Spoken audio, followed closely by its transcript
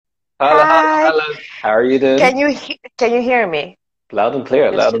Hello, hello, Hi. hello. How are you doing? Can you hear me? Loud and clear,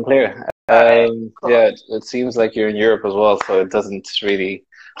 It's loud just and clear. all right. Yeah, Cool. it seems like you're in Europe as well, so it doesn't really,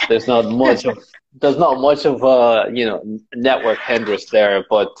 there's not much of, there's not much of network hindrance there,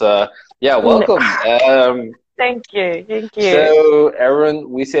 but yeah, No, welcome. thank you. Thank you. So Erin,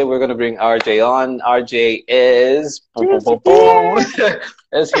 we say we're going to bring RJ on. RJ is boom, boom, She's boom, boom, here.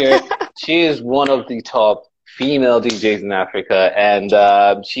 is here. She is one of the top female DJs in Africa, and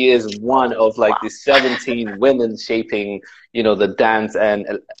she is one of like Wow. the 17 women shaping, the dance and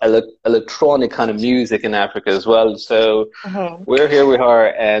electronic kind of music in Africa as well. So Mhm. we're here with her,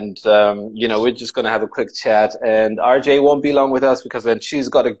 and we're just going to have a quick chat. And RJ won't be long with us because then she's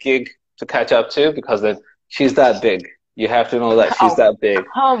got a gig to catch up to because then she's that big. You have to know that she's Oh, that big.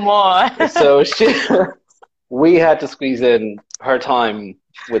 come on. So we had to squeeze in her time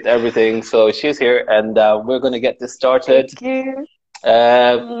with everything. So she's here, and we're going to get this Thank started. you.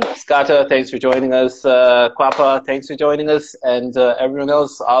 Skata, thanks for joining us. Kwapa, thanks for joining us, and everyone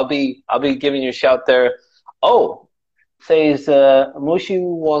else. I'll be giving you a shout there. Oh, says Mushi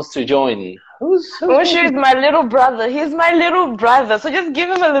wants to join. Who's Mushu is Mushi? my little brother. He's my little brother. So just give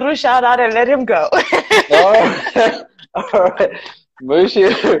him a little shout out and let him go. All right, all right, Mushi.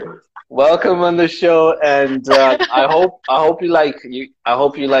 Welcome on the show, and I hope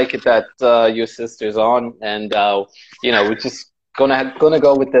you like it that your sister's on, and we're just gonna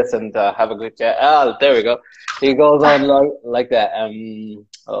go with this and have a good chat. Ah, there we go. He goes on like that.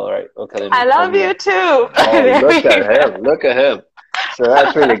 All right, okay, let me I come love here. you too. Oh, There look we at go. him! Look at him! So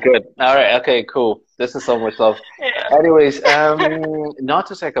that's really good. All right, okay, cool. This is so much love. Yeah. Anyways, not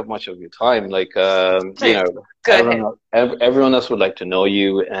to take up much of your time, like Please, go ahead. everyone else would like to know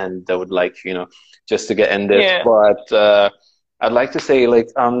you, and they would like, just to get in this. Yeah. But I'd like to say, like,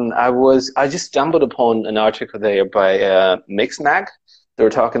 I just stumbled upon an article there by Mixmag. They were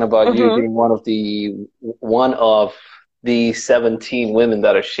talking about you Mm-hmm. being one of the 17 women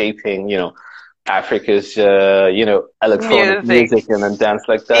that are shaping, Africa's, electronic Music. music and then dance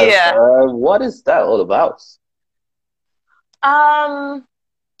like that. Yeah. What is that all about? Um,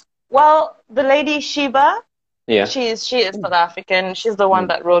 well, the lady Sheba, Yeah, she is South African. She's the one mm,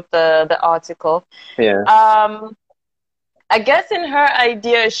 that wrote the article. yeah, Um, I guess in her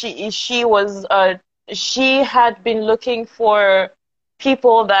idea, she had been looking for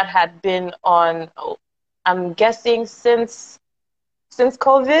people that had been on, I'm guessing since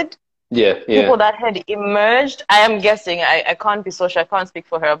COVID, yeah, yeah, people that had emerged. I am guessing. I can't be social. I can't speak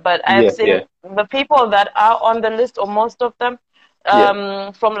for her, but I am yeah, saying yeah, the people that are on the list, or most of them,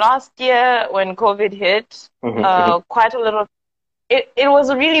 yeah. from last year when COVID hit, Hmm, hmm. quite a little. It was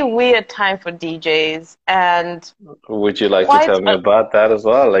a really weird time for DJs, and Would you like to quite tell me a, about that as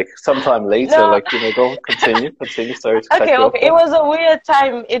well? Like sometime later, no. like, go continue. Sorry to cut Okay, you off okay. It there. was a weird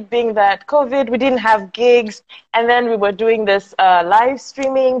time, it being that COVID, we didn't have gigs, and then we were doing this live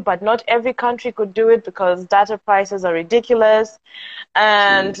streaming, but not every country could do it because data prices are ridiculous,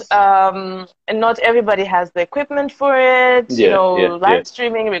 Jeez. and not everybody has the equipment for it. Yeah, yeah, yeah, Live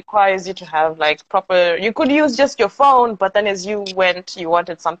streaming requires you to have like proper. You could use just your phone, but then as you went, you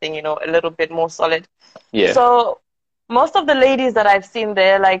wanted something, a little bit more solid. yeah, So most of the ladies that I've seen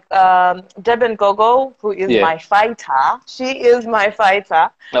there, like Deben Gogo, who is yeah. my fighter, she is my fighter.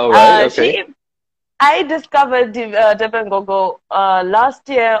 All right, Uh, okay. she, I discovered Deben Gogo last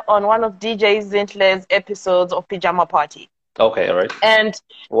year on one of DJ Zintle's episodes of Pajama Party, Okay, all right. and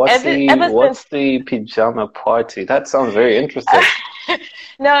What's the ever what's since the pajama party? That sounds very interesting.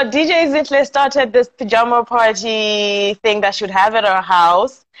 no, DJ Zintle started this pajama party thing that she would have at her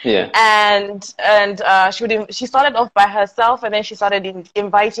house, Yeah. and she started off by herself, and then she started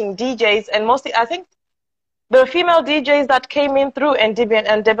inviting DJs, and mostly I think the female DJs that came in through, and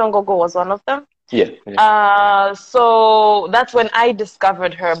Deben Gogo was one of them. Yeah, yeah. So that's when I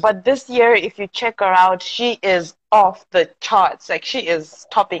discovered her. But this year, if you check her out, she is off the charts. Like she is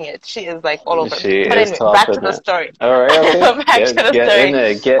topping it. She is like all over. She But is anyway, back to topping the it. story. All right, okay. Back to the Get in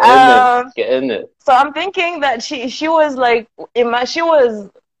story. it, get in it, Um, get in it. so I'm thinking that she was like she was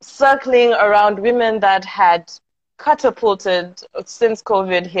circling around women that had catapulted since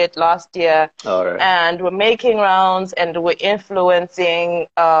COVID hit last year, All right. and were making rounds and were influencing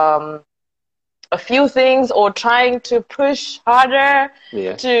a few things, or trying to push harder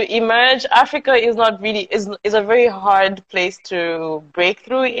Yeah. to emerge. Africa is not really is a very hard place to break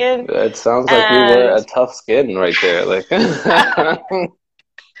through in, It sounds like you were a and tough skin right there. Like,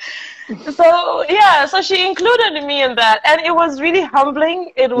 so yeah, so she included me in that, and it was really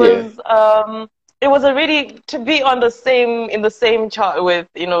humbling. yeah, It was a really to be on the same in the same chart with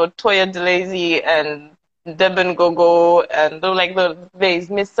Toya DeLazy and Deben Gogo, and like there's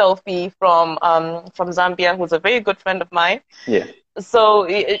Miss Selfie from Zambia, who's a very good friend of mine. Yeah. So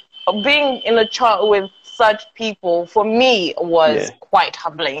being in a chart with such people for me was quite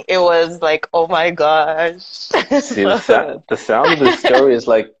humbling. It was like, oh my gosh. See, the sound of the story is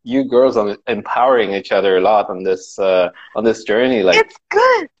like you girls are empowering each other a lot on this journey. Like, it's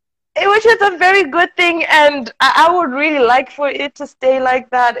good. Which is a very good thing, and I would really like for it to stay like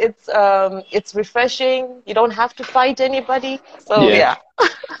that. It's refreshing. You don't have to fight anybody. So yeah.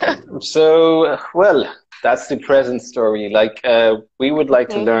 So well, that's the present story. Like we would like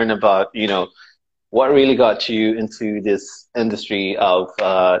to learn about, you know, what really got you into this industry of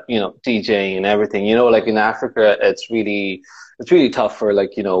you know, DJing and everything. You know, like in Africa, it's really tough for,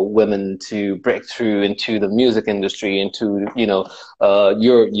 like, you know, women to break through into the music industry, into, you know,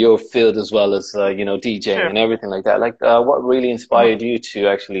 your field, as well as you know, DJing and everything like that. Like what really inspired you to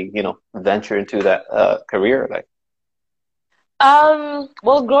actually, you know, venture into that career? Like,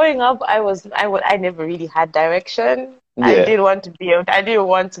 well, growing up, I never really had direction. I didn't want to be a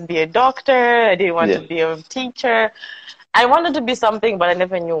doctor. I didn't want to be a teacher. I wanted to be something, but I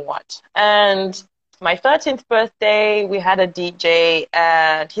never knew what. And my 13th birthday, we had a DJ,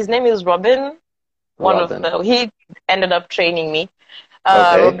 and his name is Robin. He ended up training me.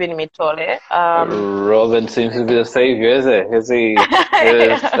 Robin Mitole. Robin seems to be the savior, is he?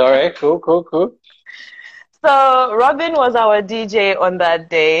 All right, cool. So Robin was our DJ on that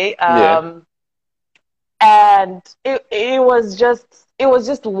day. And it was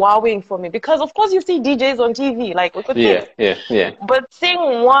just wowing for me, because of course you see DJs on TV, like we could yeah. But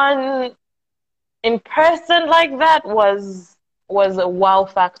seeing one in person like that was a wow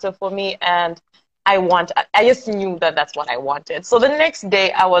factor for me, and I just knew that that's what I wanted. So the next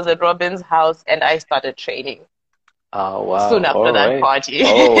day I was at Robin's house and I started training. Oh wow! Soon after that party.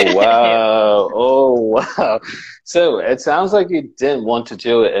 Oh wow! Oh wow! So it sounds like you didn't want to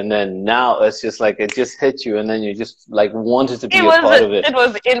do it, and then now it's just like it just hit you, and then you just like wanted to be a part of it. It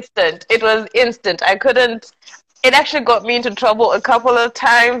was instant. It was instant. I couldn't. It actually got me into trouble a couple of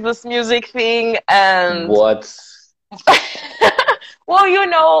times, this music thing, and what? Well, you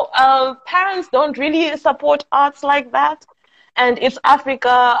know, parents don't really support arts like that. And it's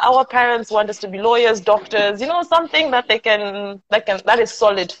Africa. Our parents want us to be lawyers, doctors, you know, something that that is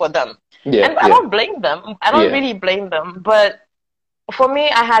solid for them. And I don't blame them. I don't really blame them. But for me,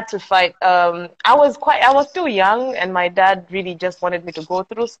 I had to fight. I was still young, and my dad really just wanted me to go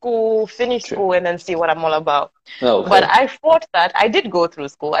through school, finish school, and then see what I'm all about. Okay. But I fought that. I did go through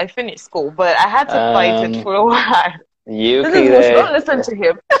school. I finished school, but I had to fight it for a while. Don't listen to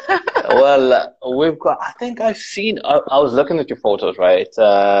him. Well, we've got, I think I've seen, I was looking at your photos, right?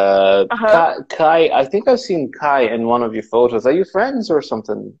 Kai, I think I've seen Kai in one of your photos. Are you friends or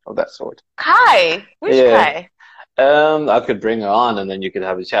something of that sort? Kai? Which Kai? I could bring her on and then you could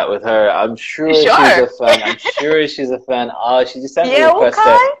have a chat with her. I'm sure she's a fan. I'm sure she's a fan. She just sent me a request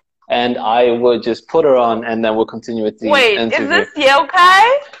there, and I would just put her on and then we'll continue with the interview. Is this Yeo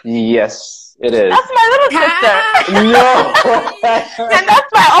Kai? Yes. It is. That's my little sister. No. And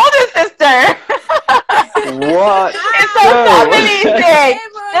that's my older sister. What? It's a family thing.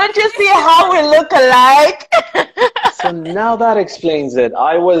 Don't you see how we look alike? So now that explains it.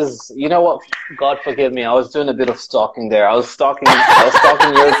 You know what? God forgive me. I was doing a bit of stalking there. I was stalking your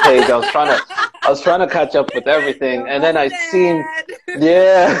page. I was trying to catch up with everything, and then I'd seen,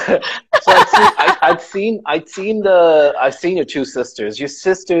 So I'd seen your two sisters. Your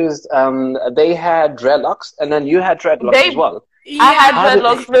sisters, they had dreadlocks, and then you had dreadlocks as well. I had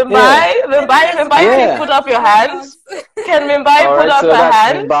dreadlocks. Mimbai, please put up your hands. Can Mimbai put up her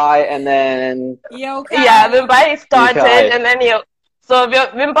hands? Mimbai, and then Mimbai started, and then So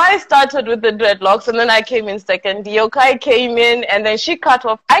Mimbai started with the dreadlocks, and then I came in second. Yokai came in, and then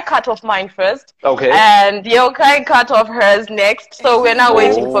I cut off mine first. Okay. And Yokai cut off hers next. So we're now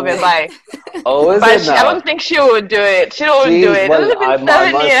waiting for Mimbai. Oh, is it now? I don't think she would do it. She won't do it. Well, it's been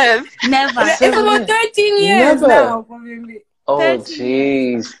 7 years. Never. It's about 13 years now, probably. Oh,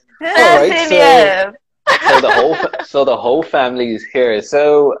 jeez. 13 years. So the whole family is here.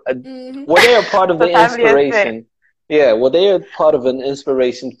 So were they a part of the inspiration? Yeah, were they a part of an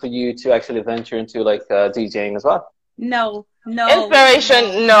inspiration for you to actually venture into like DJing as well? No.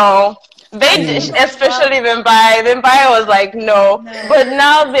 Inspiration, no. They, especially Mimbai. Mimbai was like, no. But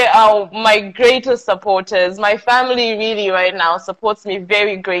now they are my greatest supporters. My family really right now supports me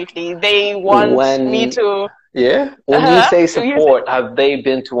very greatly. They want me to... Yeah? When you say support, have they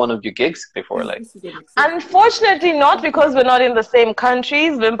been to one of your gigs before? Like, unfortunately not, because we're not in the same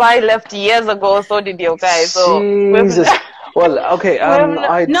countries. Mimbai left years ago, so did Yokai. So Jesus. Well, okay. But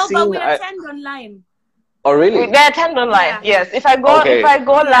we attend online. Oh, really? They attend online. Yeah. Yes. If I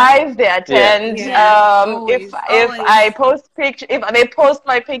go live, they attend. Always, If I post pictures, if they post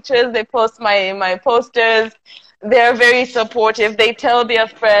my pictures, they post my posters. They're very supportive. They tell their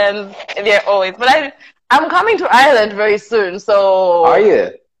friends. They're always. But I'm coming to Ireland very soon, so. Are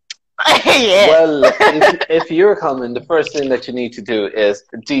you? Yeah. Well, if you're coming, the first thing that you need to do is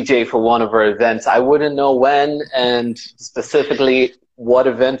DJ for one of our events. I wouldn't know when and specifically what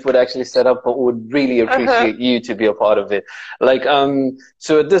event would actually set up, but would really appreciate you to be a part of it. Like,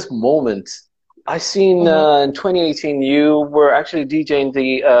 so at this moment, I seen in 2018 you were actually DJing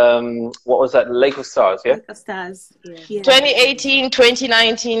the what was that, Lake of Stars, yeah? Lake of Stars. Yeah. 2018,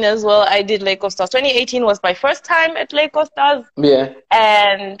 2019 as well. I did Lake of Stars. 2018 was my first time at Lake of Stars. Yeah.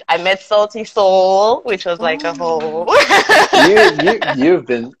 And I met Salty Soul, which was like a whole. you've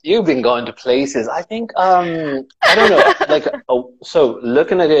been going to places. I think I don't know. Like, so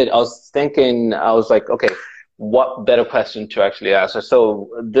looking at it, I was like, okay, what better question to actually ask her? So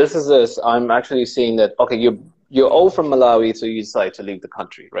I'm actually seeing that, okay, you're all from Malawi, so you decide to leave the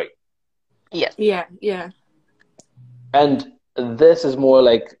country, right? Yes. Yeah. And this is more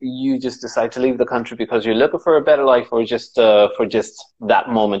like you just decide to leave the country because you're looking for a better life, or just for just that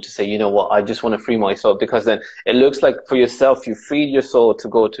moment to say, you know what, I just want to free myself. Because then it looks like for yourself, you freed your soul to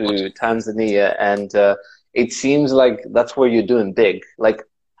go to Tanzania, and it seems like that's where you're doing big. Like,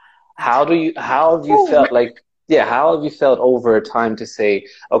 how have you felt like? Yeah, how have you felt over time to say,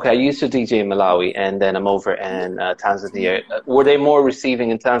 okay, I used to DJ in Malawi and then I'm over in Tanzania? Were they more receiving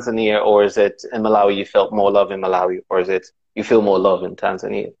in Tanzania, or is it in Malawi you felt more love in Malawi, or is it you feel more love in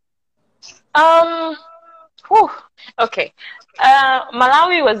Tanzania? Okay.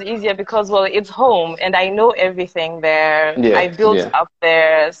 Malawi was easier because, well, it's home and I know everything there. Yeah, I built up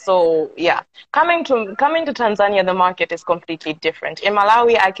there. So yeah, coming to Tanzania, the market is completely different. In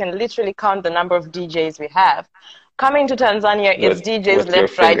Malawi, I can literally count the number of DJs we have. Coming to Tanzania, it's DJs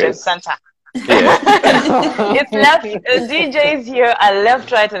left, right, and center. Yeah. It's left. DJs here are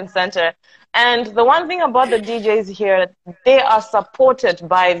left, right, and center. And the one thing about the DJs here, they are supported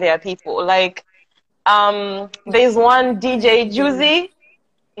by their people. Like, there's one DJ Juicy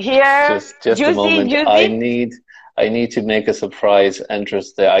here. Just a moment. Juicy. I need to make a surprise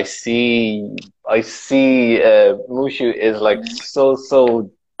entrance there. I see Mushu is like so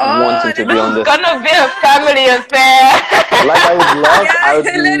wanting to be on this. It's gonna be a family affair. Like,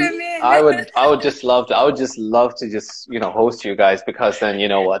 I would just love to just host you guys, because then you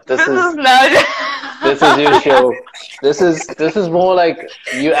know what, this is your show. This is more like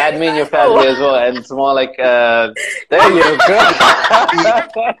you add me in your family as well, and it's more like there you go.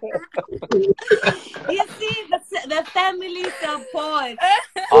 You see the family support.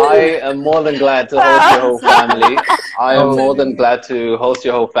 I am more than glad to host your whole family. I am more than glad to host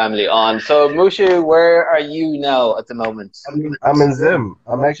your whole family on. So Mushu, where are you now at the moment? I'm in Zim.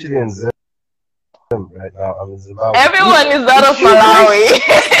 I'm actually in Zim right now. I'm in Zimbabwe. Everyone is out of Malawi.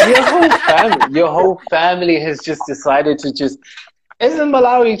 Your whole family has just decided to just. Isn't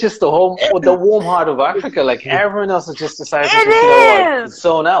Malawi just the warm heart of Africa? Like, everyone else has just decided to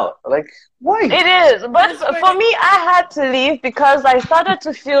zone out. Like, why? It is, but for me, I had to leave because I started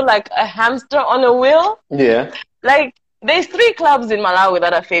to feel like a hamster on a wheel. Yeah. Like, there's 3 clubs in Malawi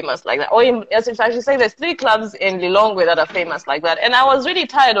that are famous like that. Or if I should say, there's 3 clubs in Lilongwe that are famous like that. And I was really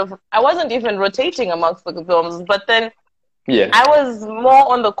tired of. I wasn't even rotating amongst the films, but then I was more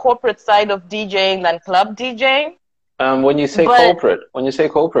on the corporate side of DJing than club DJing. When you say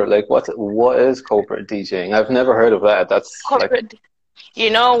corporate, like what is corporate DJing? I've never heard of that. That's corporate.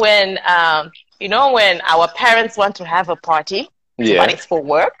 Like, when our parents want to have a party, but it's for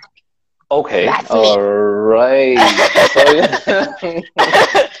work. Okay. That's all right.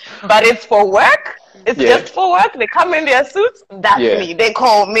 But it's for work. It's just for work. They come in their suits. That's me. They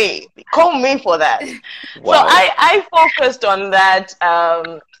call me. They call me for that. Wow. So I focused on that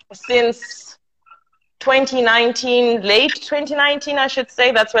since 2019, late 2019, I should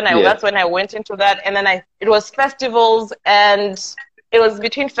say. That's when I went into that, and then it was festivals, and it was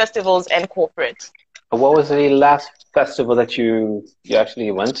between festivals and corporate. What was the last festival that you actually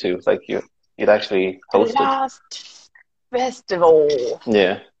went to? Like you'd actually hosted? Last festival.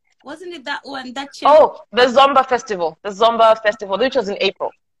 Yeah. Wasn't it that one? The Zomba Festival. The Zomba Festival, which was in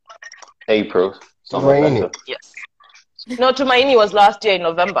April. Tumaini. Yes. No, Tumaini was last year in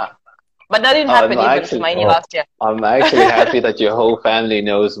November. But that didn't happen even to Tumaini last year. I'm actually happy that your whole family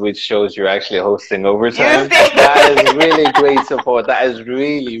knows which shows you're actually hosting over time. That is really great support. That is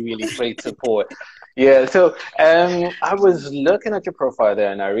really, really great support. Yeah, so I was looking at your profile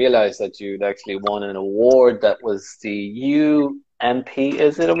there, and I realized that you'd actually won an award that was the UMP,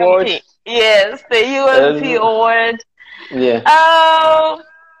 is it award? Yes, the UMP award. Yeah.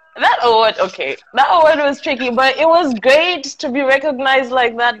 That award, okay. That award was tricky, but it was great to be recognized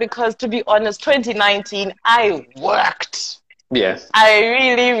like that because, to be honest, 2019, I worked. Yes. I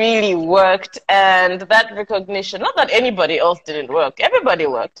really, really worked, and that recognition, not that anybody else didn't work, everybody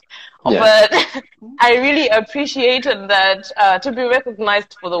worked, but I really appreciated that to be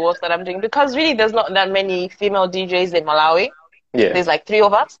recognized for the work that I'm doing, because really there's not that many female DJs in Malawi. Yeah. There's like 3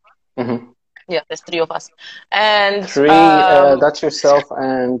 of us. Mm-hmm. Yeah, there's 3 of us. And 3, that's yourself,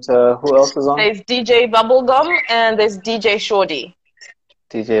 and who else is on? There's DJ Bubblegum and there's DJ Shorty.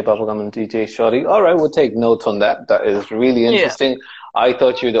 DJ Bubblegum and DJ Shorty. All right, we'll take notes on that. That is really interesting. Yeah. I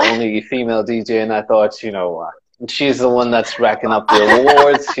thought you were the only female DJ, and I thought, you know, she's the one that's racking up the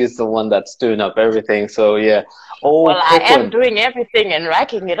awards. She's the one that's doing up everything. So, yeah. Oh, well, I am doing everything and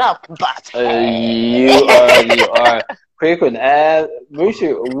racking it up, but... you are. Quickun,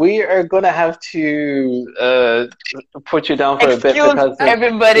 Mushu, we are going to have to put you down for a bit. Because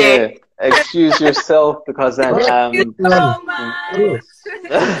everybody. Yeah, excuse yourself, because then...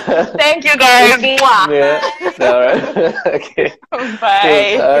 Thank you, guys. Yeah. All right. Okay.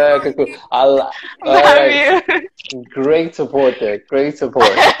 Bye. Okay, cool. Love you. Great support there. Great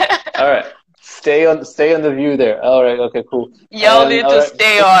support. All right. Stay on the view there. All right. Okay. Cool. Y'all need to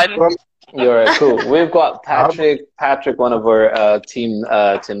stay on. You're right. Cool. We've got Patrick. Patrick, one of our team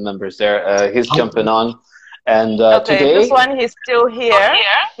members there. He's jumping on. And today, this one, he's still here.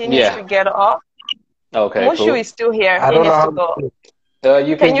 He needs to get off. Okay. Mushu cool. is still here. He needs to go. Can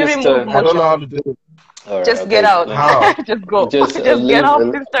you just, remove I don't know how to do it. Right, just get out. Just go. Just get off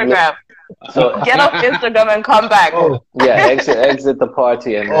Instagram. So get off Instagram and come back. Yeah, exit the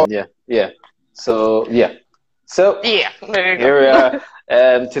party, and then yeah. So yeah. So yeah, here we are.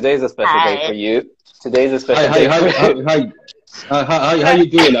 Today's a special day for you. Today's a special day. How you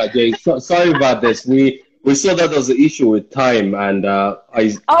doing, Ajay? Sorry about this. We saw that there was an issue with time, and no,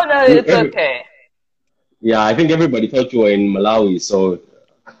 it's okay. Yeah, I think everybody thought you were in Malawi, so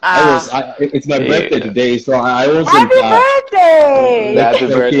it's my birthday today, so I wasn't. Happy birthday! Happy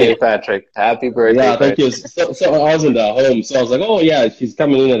birthday, Patrick! Happy birthday! Yeah, thank you. So I wasn't at home, so I was like, oh yeah, she's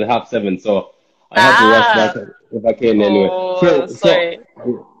coming in at 7:30, so I have to watch that if I can anyway. Sorry.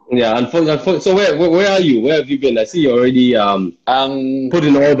 Yeah, unfortunately. So where are you? Where have you been? I see you already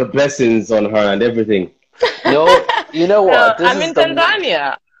putting all the blessings on her and everything. No, you know what? I'm in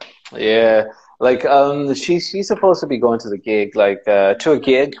Tanzania. Yeah. Like she's supposed to be going to the gig, like to a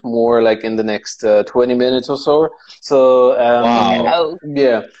gig more like in the next 20 minutes or so. So wow.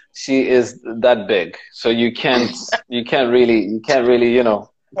 Yeah, she is that big. So you can't really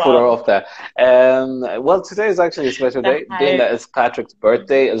put her off there. Well, today is actually a special day, being that it's Patrick's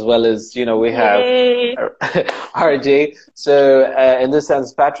birthday, as well as we have RJ. So in this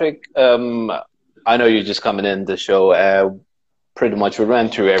sense, Patrick, I know you're just coming in the show. Pretty much we ran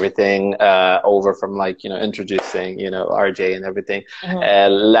through everything over from introducing RJ and everything.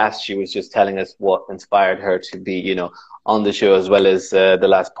 Last she was just telling us what inspired her to be on the show, as well as the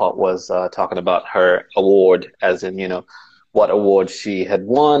last part was talking about her award, as in what award she had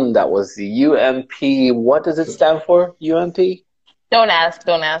won. That was the UMP. What does it stand for? UMP? Don't ask.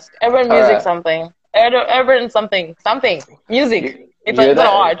 Urban music something. Urban something music. It's like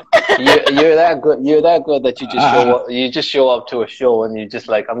hard. You're that good. You're that good that you just show up. You just show up to a show and you just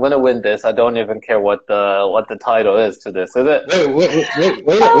like, I'm gonna win this. I don't even care what the title is to this. Is it?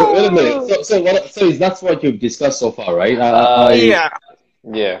 Wait a minute. So that's what you've discussed so far, right?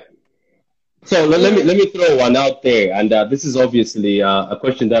 Yeah. So let me throw one out there, and this is obviously a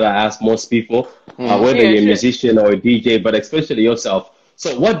question that I ask most people, whether you're a musician or a DJ, but especially yourself.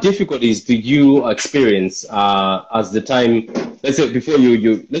 So what difficulties did you experience as the time, let's say before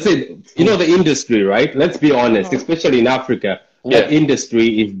let's say, the industry, right? Let's be honest, especially in Africa, that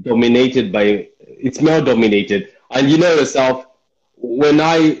industry is dominated it's male dominated. And you know yourself, when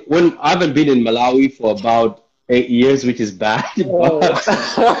I haven't been in Malawi for about 8 years, which is bad.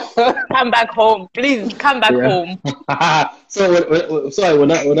 Come back home, please. Come back home. So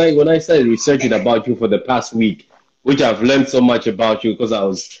when I started researching about you for the past week, which I've learned so much about you,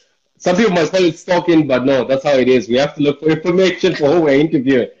 because some people might call it stalking, but no, that's how it is. We have to look for information for who we're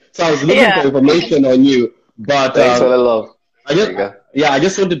interviewing. So I was looking for information on you, but thanks for the love. I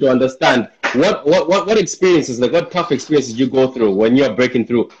just wanted to understand what experiences, like what tough experiences you go through when you're breaking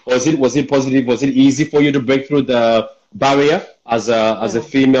through. Was it positive? Was it easy for you to break through the barrier as a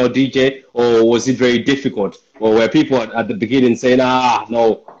female DJ, or was it very difficult? Or were people at the beginning saying,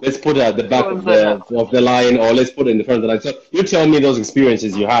 no, let's put it at the back of the line, or let's put it in the front of the line? So you tell me those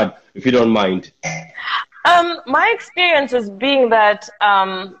experiences you had, if you don't mind. My experience is being that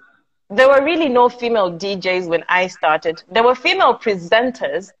there were really no female DJs when I started. There were female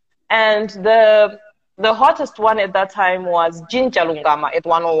presenters, and the hottest one at that time was Jinja Lungama at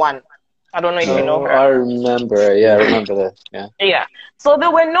 101. I don't know if you know her. I remember. Yeah, I remember that. Yeah. Yeah. So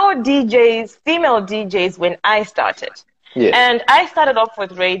there were no DJs, female DJs, when I started. Yeah. And I started off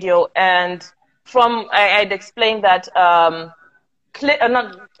with radio, and I'd explained that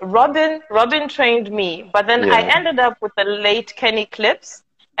Robin trained me, but then I ended up with the late Kenny Clips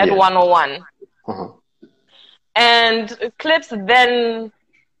at 101. And Clips then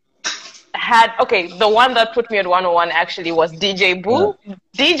had, the one that put me at 101 actually was DJ Boo.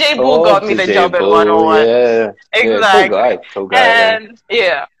 DJ Boo got me the job at 101. Yeah. Exactly. Cool guy.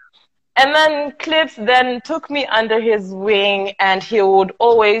 And then Clips then took me under his wing, and he would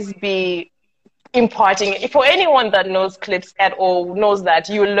always be imparting. For anyone that knows Clips at all, knows that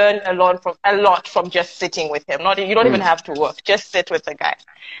you learn a lot from just sitting with him. You don't even have to work. Just sit with the guy.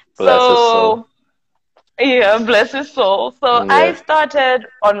 Bless his soul. Yeah, bless his soul. So I started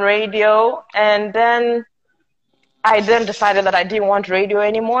on radio, and then I decided that I didn't want radio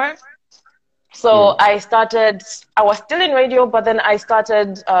anymore. So I was still in radio, but then I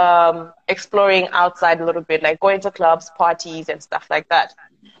started exploring outside a little bit, like going to clubs, parties, and stuff like that.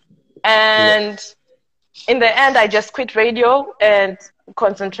 And in the end, I just quit radio and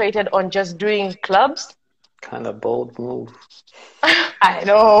concentrated on just doing clubs. Kind of bold move. I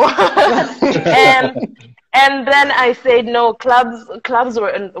know. and then I said no. Clubs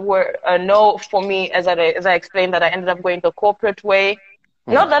were a no for me, as I explained that I ended up going the corporate way.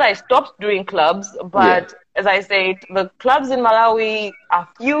 Not that I stopped doing clubs, but as I said, the clubs in Malawi are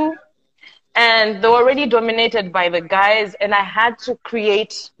few, and they were already dominated by the guys, and I had to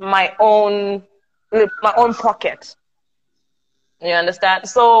create my own pocket. You understand?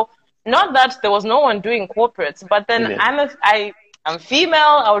 So not that there was no one doing corporates, but then I'm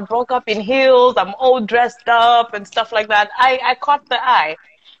female. I would walk up in heels. I'm all dressed up and stuff like that. I caught the eye.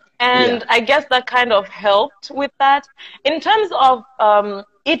 And I guess that kind of helped with that. In terms of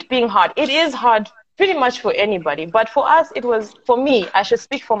it being hard, it is hard pretty much for anybody. But for us, for me, I should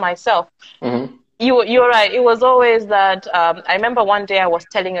speak for myself. You're right. It was always that. I remember one day I was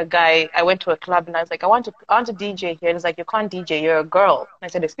telling a guy, I went to a club and I was like, I want to DJ here. And he's like, you can't DJ, you're a girl. And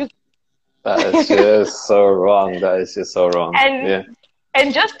I said, excuse me. That is just so wrong. That is just so wrong.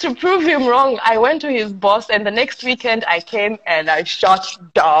 And just to prove him wrong, I went to his boss, and the next weekend I came and I shut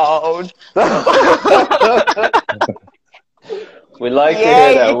down. We like to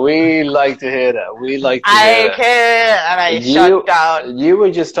hear that. We like to hear that. We like to hear that. I care, and I shut down. You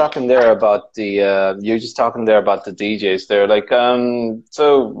were just talking there about the DJs there. Like,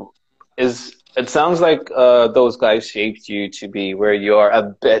 so it sounds like those guys shaped you to be where you are a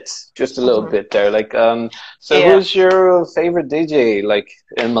bit, just a little bit there. Like, so who's your favorite DJ, like,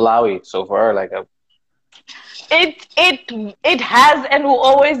 in Malawi so far? Like, it has and will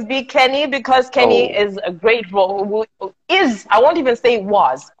always be Kenny, because Kenny is a great role. I won't even say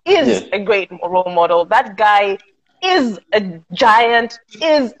a great role model. That guy is a giant,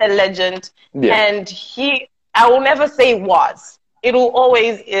 is a legend, and I will never say was. It will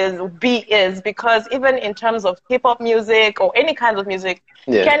always is, because even in terms of hip-hop music or any kind of music,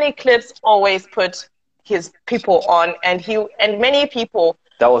 Kenny Clips always put his people on, and many people.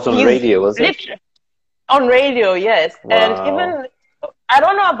 That was on radio, was it? On radio, yes. Wow. And even, I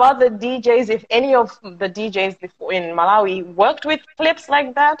don't know about the DJs, if any of the DJs before in Malawi worked with Clips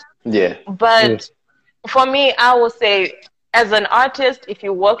like that. Yeah. But for me, I will say, as an artist, if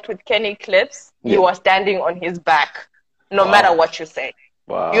you worked with Kenny Clips, you are standing on his back. No matter what you say.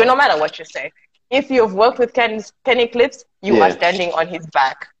 Wow. No matter what you say. If you've worked with Kenny Clips, you are standing on his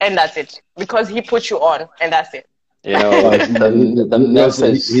back. And that's it. Because he put you on, and that's it. You know, the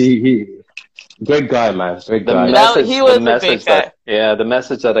message. Great guy, man. Great guy. The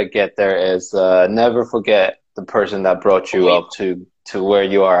message that I get there is never forget the person that brought you up to where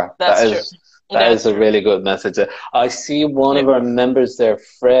you are. That's true. That is a really good message. I see one of our members there,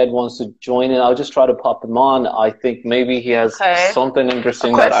 Fred, wants to join in. I'll just try to pop him on. I think maybe he has something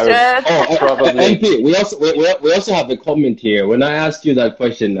interesting that I would probably... MP, we also have a comment here. When I asked you that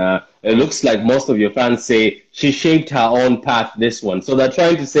question, it looks like most of your fans say she shaped her own path, this one. So they're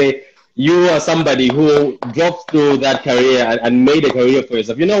trying to say you are somebody who dropped through that career and made a career for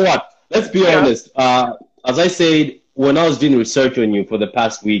yourself. You know what? Let's be honest. As I said, when I was doing research on you for the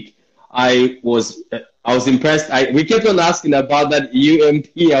past week, I was impressed. We kept on asking about that UMP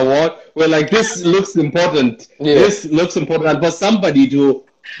award. We're like, this looks important. This looks important for somebody to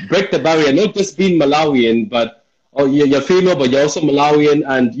break the barrier, not just being Malawian, but oh, you're female, but you're also Malawian,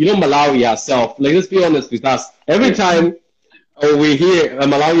 and you know Malawi herself. Like, let's be honest with us. Every time we hear a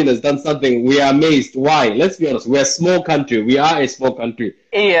Malawian has done something, we are amazed. Why? Let's be honest. We're a small country. We are a small country.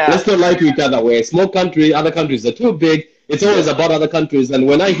 Yeah. Let's not lie to each other. We're a small country. Other countries are too big. It's always about other countries. And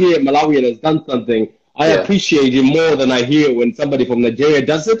when I hear Malawian has done something, I appreciate it more than I hear when somebody from Nigeria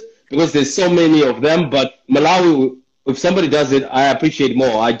does it, because there's so many of them. But Malawi, if somebody does it, I appreciate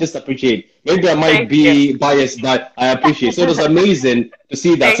more. I just appreciate. Maybe I might be biased, but I appreciate. So it was amazing to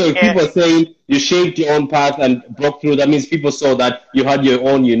see that. So if people are saying you shaped your own path and broke through, that means people saw that you had your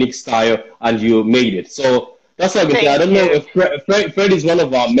own unique style and you made it. So that's what I can say. I don't know if Fred is one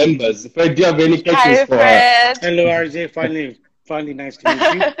of our members. Fred, do you have any questions for her? Hello, RJ. Finally, nice to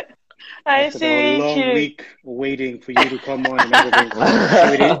meet you. Nice to meet you. After a long week waiting for you to come on and everything.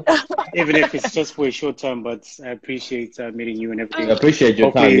 Even if it's just for a short time, but I appreciate meeting you and everything. I appreciate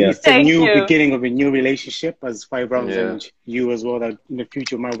your time. It's a new beginning of a new relationship as 5 rounds and you as well, that in the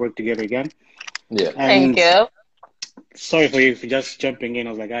future might work together again. Yeah. Thank you. Sorry for you for just jumping in.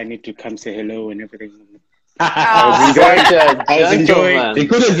 I was like, I need to come say hello and everything. I was enjoying. He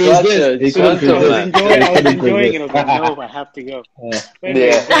couldn't resist. I was enjoying it. I was like, no, I have to go.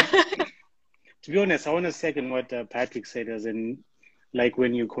 To be honest, I want to second what Patrick said, as in, like,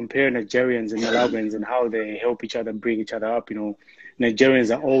 when you compare Nigerians and Malawians and how they help each other, bring each other up, you know, Nigerians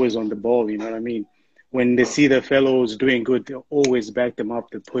are always on the ball, you know what I mean? When they see their fellows doing good, they always back them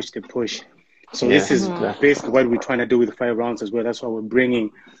up, they push. So this is basically what we're trying to do with the 5 rounds as well. That's why we're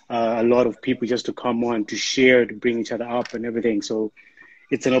bringing a lot of people just to come on, to share, to bring each other up and everything. So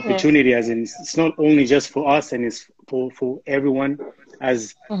it's an opportunity, as in, it's not only just for us, and it's for everyone,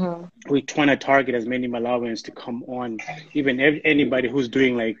 as we're trying to target as many Malawians to come on, even anybody who's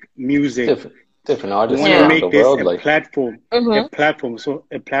doing like music. Different artists. We want to make this a platform, a platform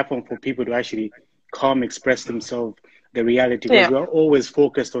for people to actually come express themselves, the reality. Because we're always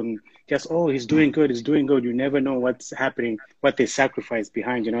focused on just, oh, he's doing good. You never know what's happening, what they sacrifice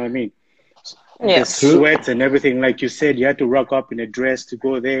behind, you know what I mean? The sweat and everything, like you said, you had to rock up in a dress to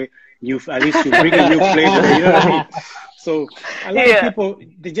go there. At least you bring a new flavor, you know what I mean? So a lot of people,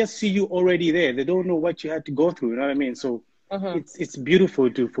 they just see you already there. They don't know what you had to go through, you know what I mean? So it's beautiful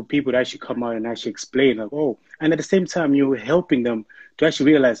for people to actually come out and actually explain, like, oh, and at the same time, you're helping them to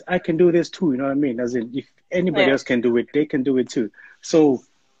actually realize, I can do this too, you know what I mean? As in, if anybody else can do it, they can do it too. So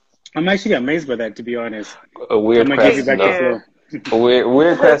I'm actually amazed by that, to be honest. A weird question, though.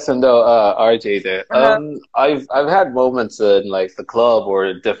 Weird question, though, RJ. There, I've had moments in like the club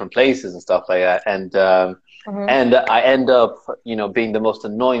or different places and stuff like that, and I end up, you know, being the most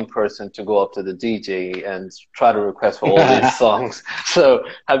annoying person to go up to the DJ and try to request for all these songs. So,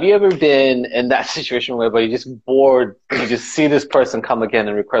 have you ever been in that situation where you're just bored, you just see this person come again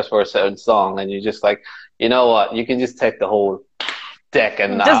and request for a certain song, and you're just like, you know what, you can just take the whole deck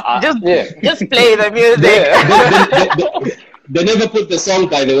and just play the music. They never put the song,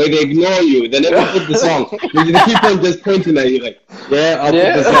 by the way. They ignore you. They never put the song. They keep on just pointing at you like, I'll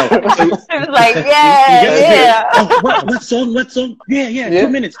put the song. It's like, what song? Yeah. 2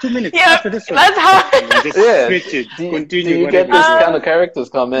 minutes. Yeah, after this one. That's how. Switch it. Continue. Do you get this kind of characters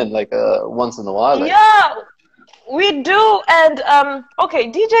come in like once in a while? Like? Yeah, we do. And okay,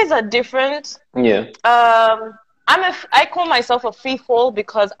 DJs are different. Yeah. I call myself a free fall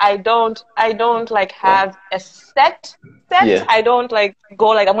because I don't like have a set. Yeah. I don't like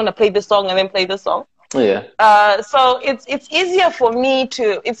go like I'm gonna play this song and then play this song. Yeah. So it's easier for me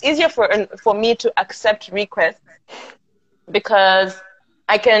to accept requests because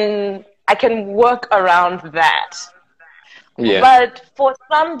I can work around that. Yeah. But for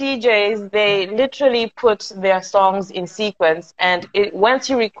some DJs, they literally put their songs in sequence, and once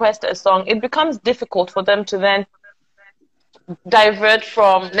you request a song, it becomes difficult for them to then divert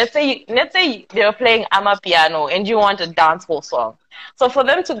from, let's say they're playing Amapiano and you want a dancehall song. So for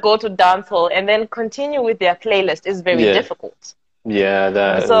them to go to dancehall and then continue with their playlist is very difficult.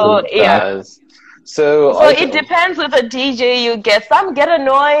 Yeah, So it depends with the DJ you get. Some get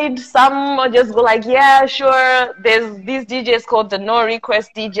annoyed, some just go like, yeah, sure. There's these DJs called the no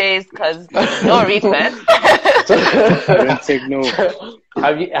request DJs because no request. I don't take no.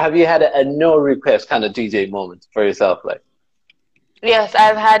 Have you had a no request kind of DJ moment for yourself, like? Yes,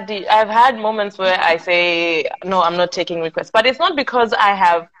 I've had moments where I say no, I'm not taking requests, but it's not because I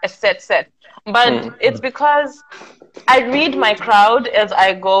have a set, but it's because I read my crowd as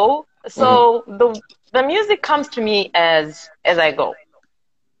I go. So the music comes to me as I go.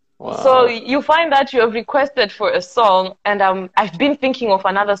 Wow. So you find that you have requested for a song, and I've been thinking of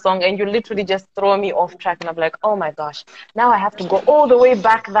another song, and you literally just throw me off track, and I'm like, oh my gosh, now I have to go all the way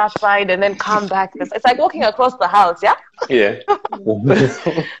back that side and then come back this. It's like walking across the house, yeah? Yeah.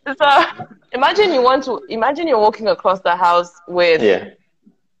 So imagine you're walking across the house with,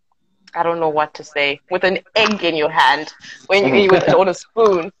 I don't know what to say, with an egg in your hand when you eat on a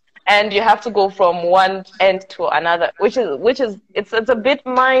spoon. And you have to go from one end to another, which is it's a bit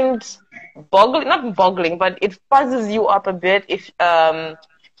mind boggling, not boggling, but it fuzzes you up a bit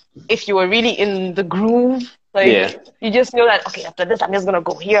if you were really in the groove. Like you just know that, okay, after this I'm just gonna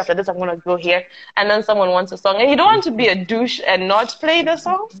go here, after this I'm gonna go here, and then someone wants a song, and you don't want to be a douche and not play the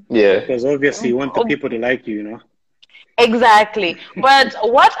song. Yeah. Because obviously you want the people to like you, you know. Exactly. But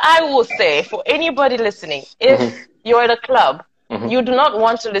what I will say for anybody listening, if you're at a club, you do not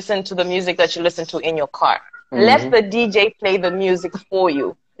want to listen to the music that you listen to in your car. Let the DJ play the music for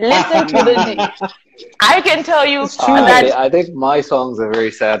you. Listen to the DJ. I can tell you that... I think my songs are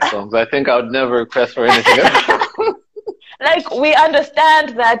very sad songs. I think I would never request for anything else. Like, we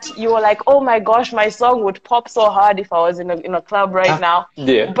understand that you are like, oh my gosh, my song would pop so hard if I was in a club right now.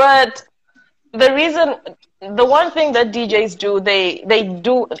 Yeah. But the one thing that DJs do, they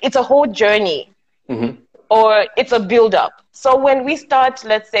do, it's a whole journey. Or it's a build-up. So when we start,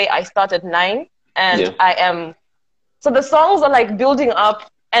 let's say I start at 9 and so the songs are like building up,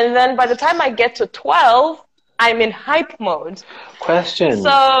 and then by the time I get to 12, I'm in hype mode. Question.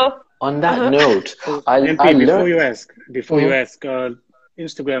 So on that note, before you ask,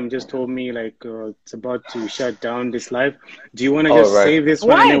 Instagram just told me like it's about to shut down this live. Do you want to just save this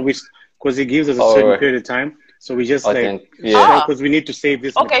one? Because it gives us a certain period of time. So we just because we need to save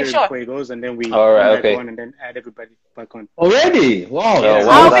this material before it goes, and then we come back on and then add everybody back on. Already? Wow.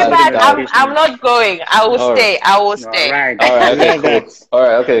 I'll be back. I'm not going. I will stay. I will stay. All right. Okay, cool. All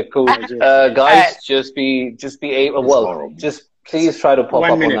right. Okay, cool. Guys, just be able. Well, just please try to pop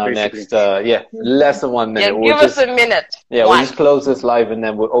up on our next. Less than 1 minute. Yeah, give us a minute. Yeah, we'll just close this live and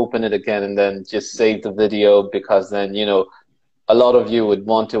then we'll open it again and then just save the video, because then a lot of you would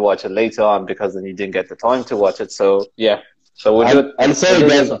want to watch it later on because then you didn't get the time to watch it. So so we'll do it. I'm sorry,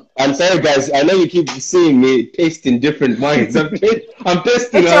 guys. I know you keep seeing me tasting different wines. I'm tasting.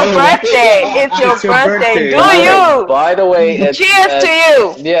 It's your birthday. It's your birthday. Do you? By the way, cheers to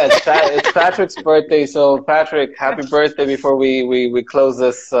you. Yeah, it's Patrick's birthday. So Patrick, happy birthday! Before we close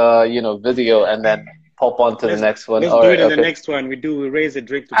this video and then pop on to the next one. Let's do it in the next one. We raise a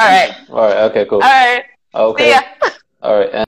drink to. All right. All right. Okay. Cool. All right. Okay. See ya. All right.